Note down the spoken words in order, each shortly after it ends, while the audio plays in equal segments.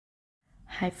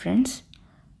Hi friends,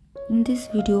 in this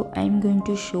video I am going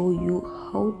to show you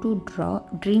how to draw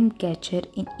dream catcher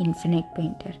in Infinite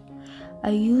Painter.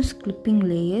 I use clipping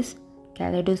layers,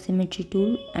 Symmetry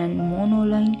tool and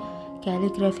monoline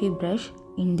calligraphy brush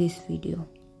in this video.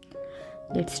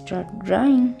 Let's start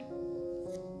drawing.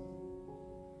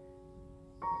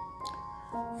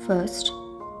 First,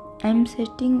 I am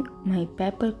setting my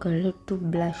paper color to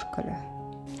blush color.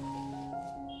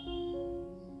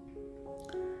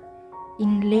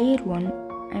 In layer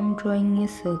 1, I am drawing a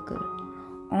circle.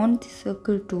 On the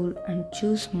circle tool and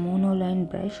choose monoline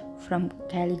brush from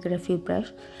calligraphy brush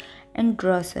and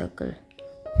draw circle.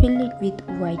 Fill it with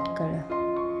white color.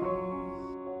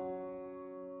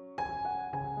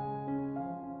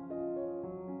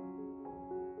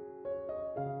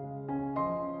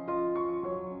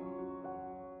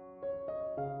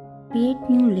 Create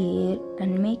new layer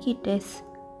and make it as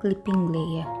clipping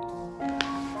layer.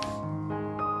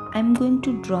 I am going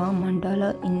to draw mandala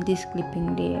in this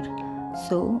clipping layer.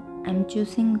 So I am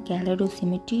choosing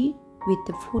Symmetry with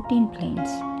the 14 planes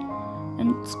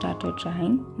and started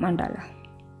drawing mandala.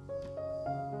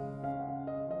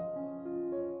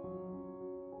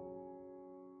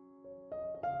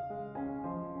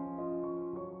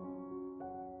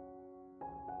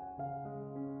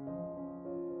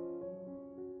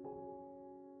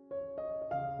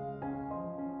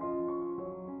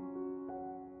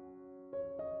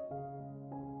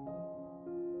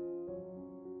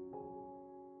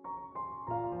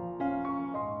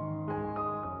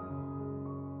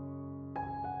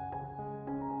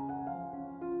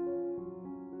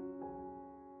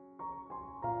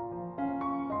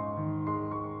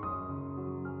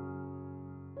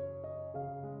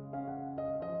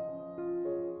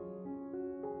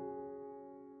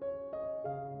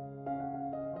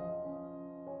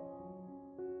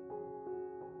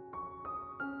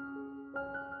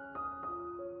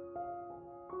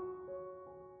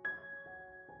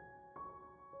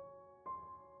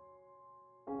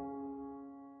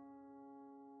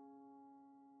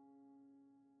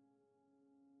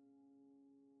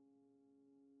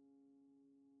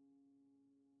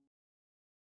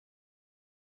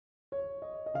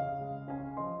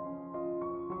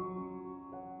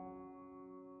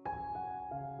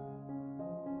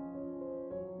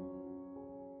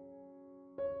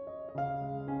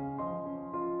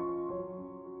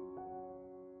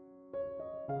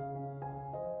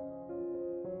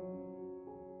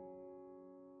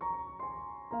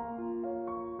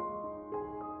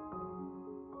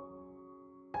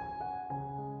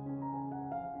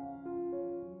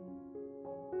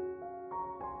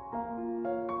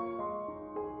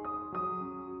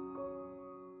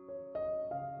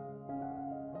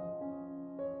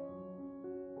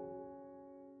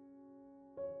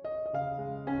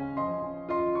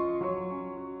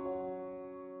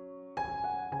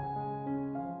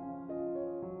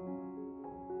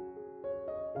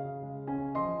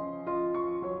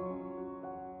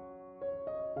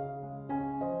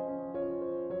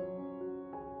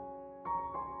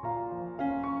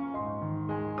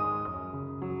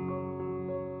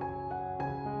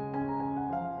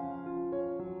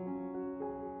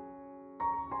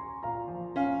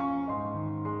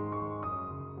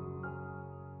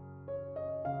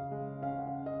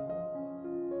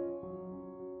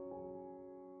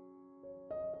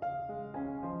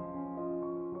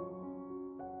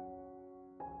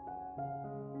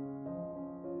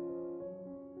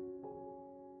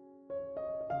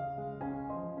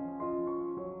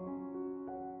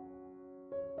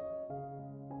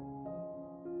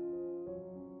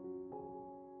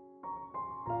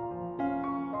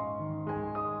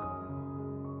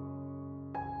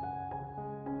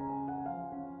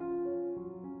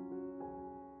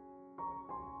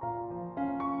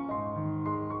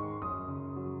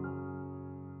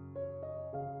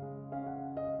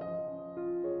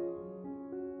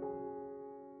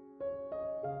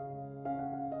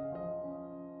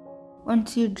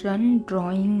 Once you're done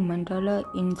drawing mandala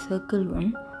in circle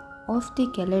 1, off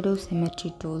the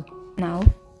Symmetry tool. Now,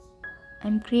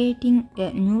 I'm creating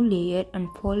a new layer and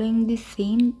following the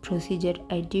same procedure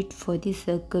I did for the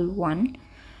circle 1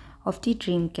 of the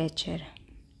dream catcher.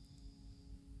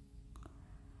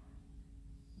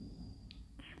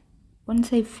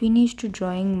 Once I finished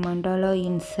drawing mandala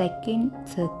in second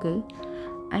circle,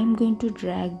 I am going to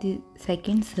drag the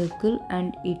second circle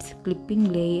and its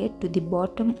clipping layer to the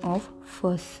bottom of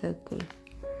first circle.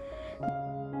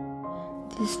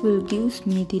 This will give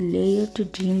me the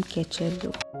layered dream catcher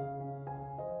look.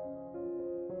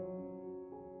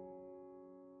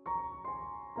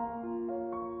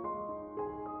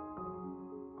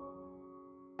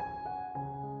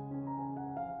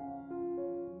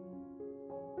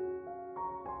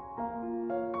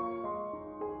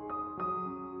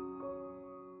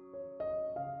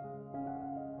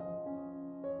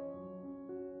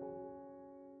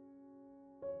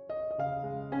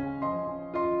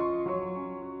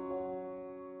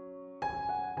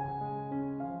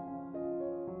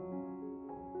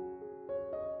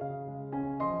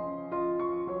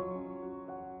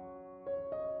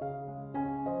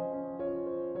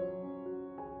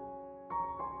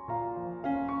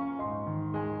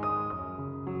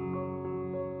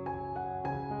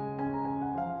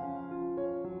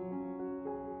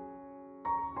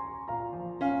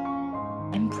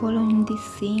 following the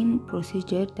same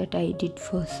procedure that I did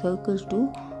for circle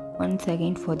 2 once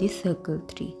again for the circle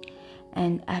 3.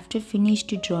 And after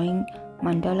finished drawing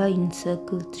mandala in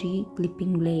circle 3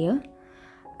 clipping layer,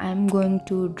 I'm going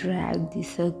to drag the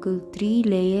circle 3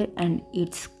 layer and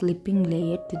its clipping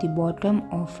layer to the bottom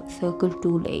of circle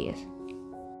 2 layers.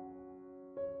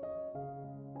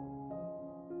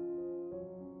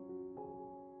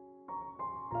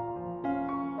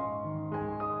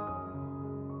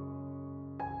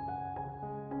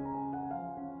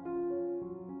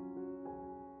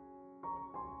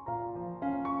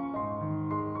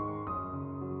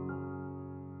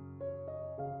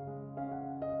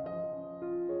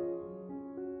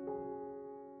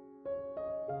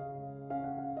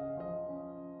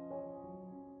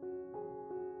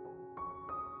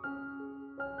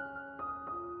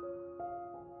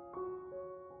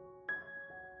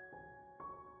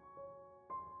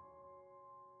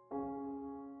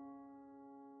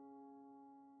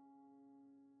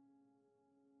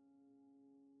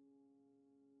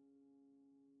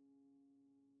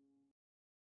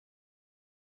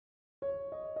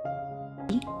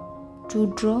 To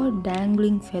draw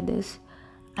dangling feathers,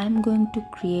 I am going to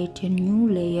create a new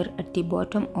layer at the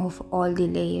bottom of all the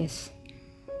layers.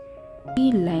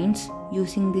 3 lines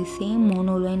using the same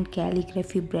monoline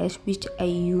calligraphy brush which I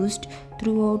used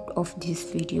throughout of this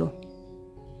video.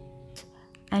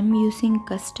 I am using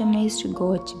customized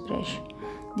gouache brush.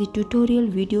 The tutorial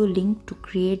video link to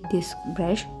create this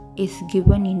brush is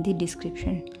given in the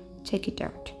description. Check it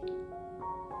out.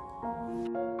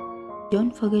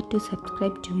 Don't forget to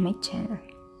subscribe to my channel.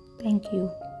 Thank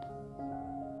you.